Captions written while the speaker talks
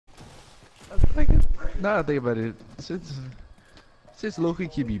Like, now I think about it, since Loki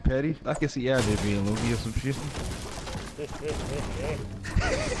can be petty, I can see out there being Loki or some shit.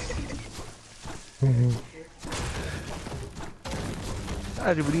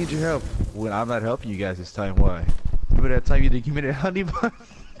 I just need your help. Well, I'm not helping you guys this time. Why? Remember that time you didn't give me that honey bun?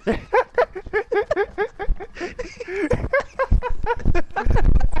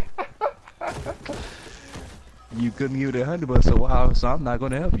 You couldn't give me that honey bun, so wow, so I'm not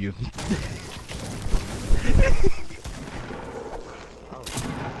gonna help you.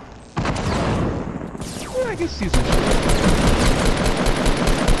 Well, I can see some shit.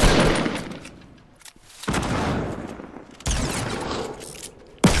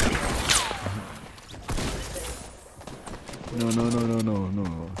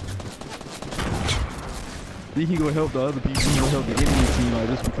 No. Then he gonna help the other people, he gonna help the enemy team like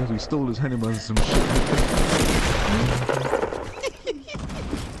just because we stole his honey buns and some shit.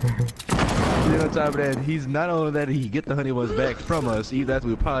 Then on top of that, he's not only that he get the honey buns back from us, even after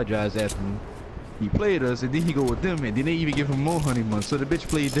we apologize after him. He played us and then he go with them and then they even give him more honey buns, so the bitch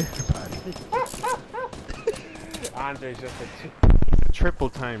played everybody. Andre's just a triple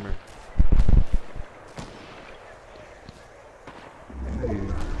timer.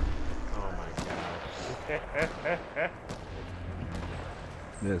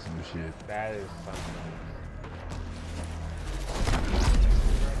 That's some shit. That is something.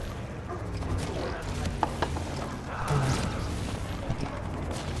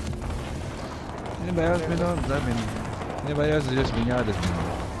 Anybody else been on? Anybody else has just been out this morning?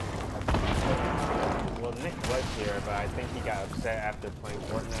 Well, Nick was here, but I think he got upset after playing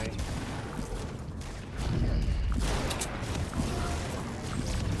Fortnite.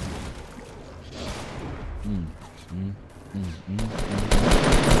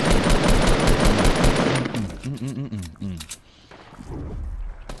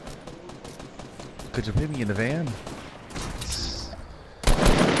 Could you put me in the van?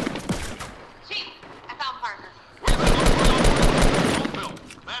 Chief, I found Parker.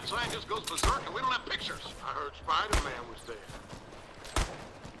 Mad scientist goes berserk and we don't have pictures. I heard Spider-Man was there.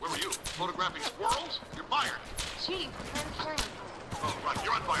 Where were you? Photographing squirrels? You're fired. Chief, I'm caring. Oh, right,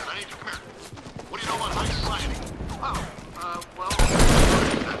 you're unfired. I need you. Come here. What do you know about high society? Oh, well...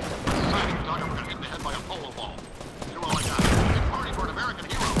 Society, you're talking, we're gonna get in the head by a polo ball. You know all I got. Big party for an American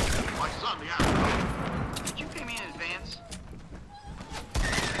hero. My son, the astronaut. Did you pay me in advance?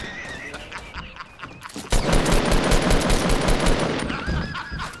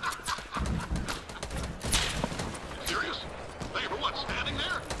 Serious? Hey, for what? Standing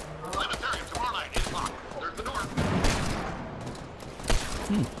there? Planetarium tomorrow night, 8 o'clock. There's the door.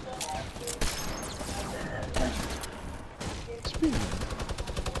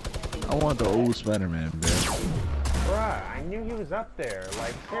 I want the old Spider-Man, man. Bruh, I knew he was up there.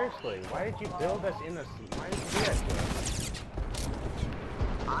 Like, seriously, why did you build us in a... Why did you do that to us?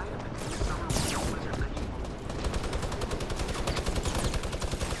 I am in the summer blizzard that you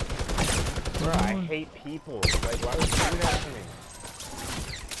Bruh, I hate people. Like, why would you do that to me?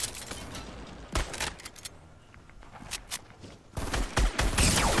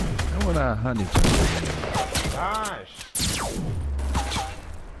 I want a honey. Gosh!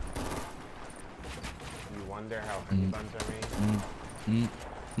 You wonder how honey buns are made?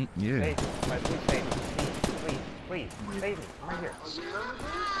 Yeah. Save me. Please save me. Please, save me. I'm right here.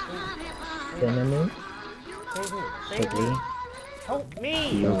 Cinnamon, Save me. Save me. chili, Help me!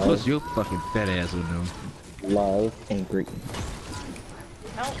 Plus your fucking fat ass with them. love, and greetings.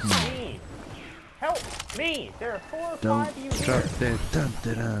 Help me! Help me! There are 4 or 5 Don't of you drop here. that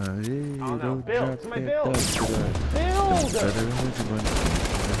dun-da-da. Yeah, Oh, no. don't Build. drop Somebody that build. dun-da-da. Build! Dun-da-da.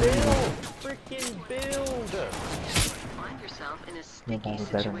 Build! Freaking build! Find yourself in a sticky Nobody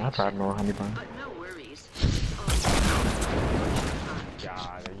better situation. not drive no honey bun. But no worries.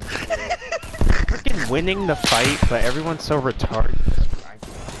 God, are you freaking winning the fight, but everyone's so retarded.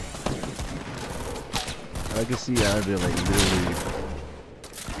 I can see out there like literally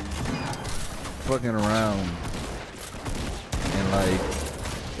fucking around and like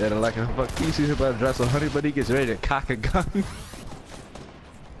that like a fuck he's about to drop some honey but he gets ready to cock a gun.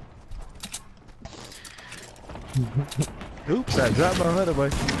 Oops, I dropped my honey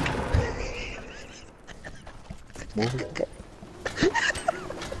bun.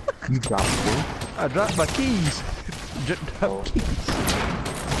 You dropped it. I dropped my keys. Dropped keys.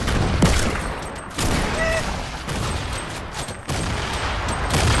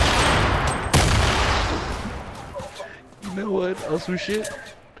 You know what? On some shit.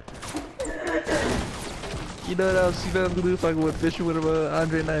 You know what else? You know what I'm gonna do if I go fishing with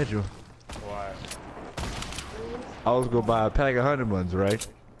Andre Nigel? What? I was gonna buy a pack of honey buns, right?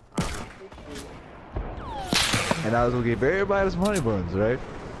 and I was gonna give everybody some honey buns, right?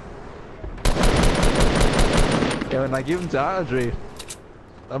 And when I give them to Andre,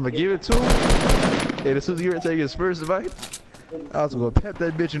 I'm gonna give it to him, and as soon as he take his first bite, I was gonna pat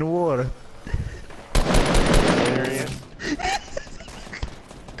that bitch in the water.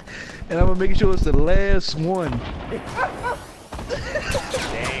 And I'm gonna make sure it's the last one.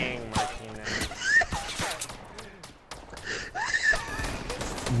 Dang, Martinez.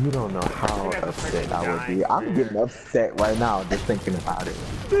 You don't know how upset I would be. I'm getting upset right now just thinking about it.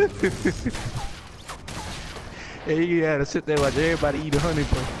 And you gotta sit there watch everybody eat a honey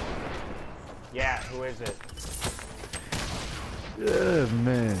bun. Yeah, who is it? Yeah,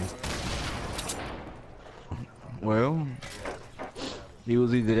 man. Well, it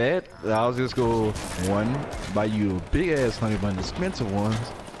was either that, or I was just go one, buy you a big ass honey bun, expensive ones,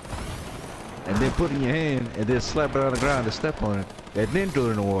 and then put it in your hand, and then slap it on the ground and step on it, and then throw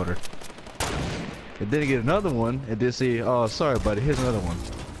it in the water. And then get another one, and then say, oh, sorry buddy, here's another one.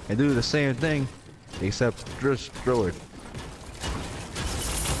 And do the same thing, except just throw it.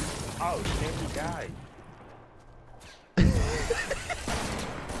 Oh, shit, he died.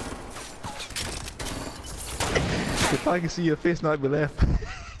 If I can see your face, not be laughing.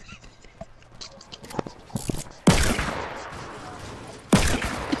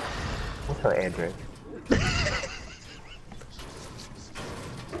 What's her address?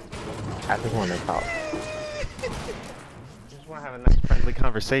 I just want to talk. Just want to have a nice friendly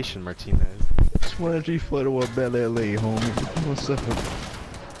conversation, Martinez. 2341 Bel LA, homie. What's up?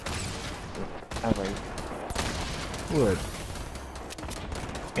 Alright. What?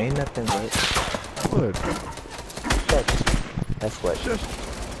 Ain't nothing but. What? That's what. Shush.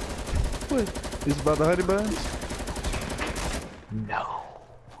 What? It's about the honey buns? No.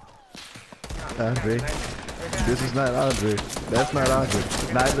 Andre. This is not Andre. That's not Andre.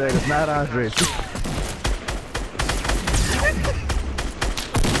 Not that. It's not Andre. So,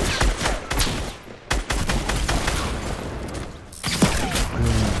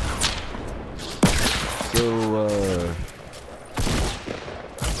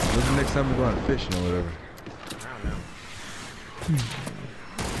 when's the next time we're going fishing or whatever? I don't know.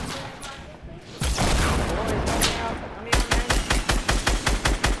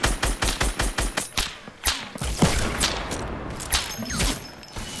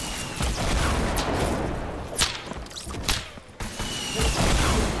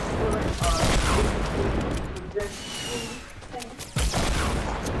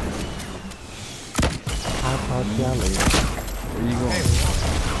 I'll talk to y'all later. Where you going?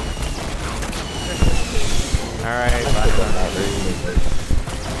 Alright, bye.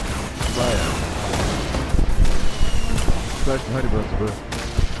 Bye. Smash the honey buns, bro.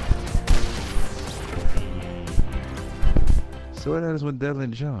 So what happens with Dell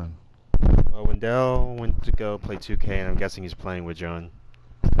and John? Well, Wendell went to go play 2K, and I'm guessing he's playing with John.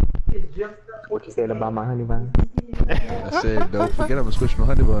 What you said about my honey bun? I said, don't forget I'm gonna switch my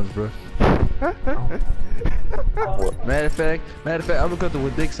honey buns, bro. Matter of fact, I'm gonna cut the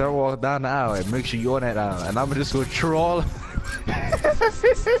with Dix. I walk down the aisle and make sure you're on that aisle, and I'm gonna just go troll. He's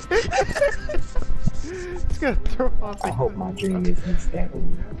gonna throw off. I hope my dream isn't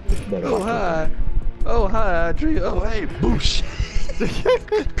stabbing me. Oh hi, oh hi, Audrey. Oh hey, boosh.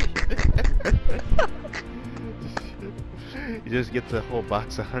 He just gets a whole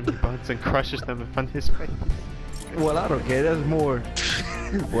box of honey buns and crushes them in front of his face. Well, I don't care. That's more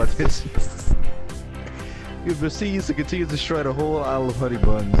what this. He proceeds to continue to destroy the whole aisle of honey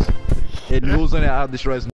buns. It moves on the aisle, destroys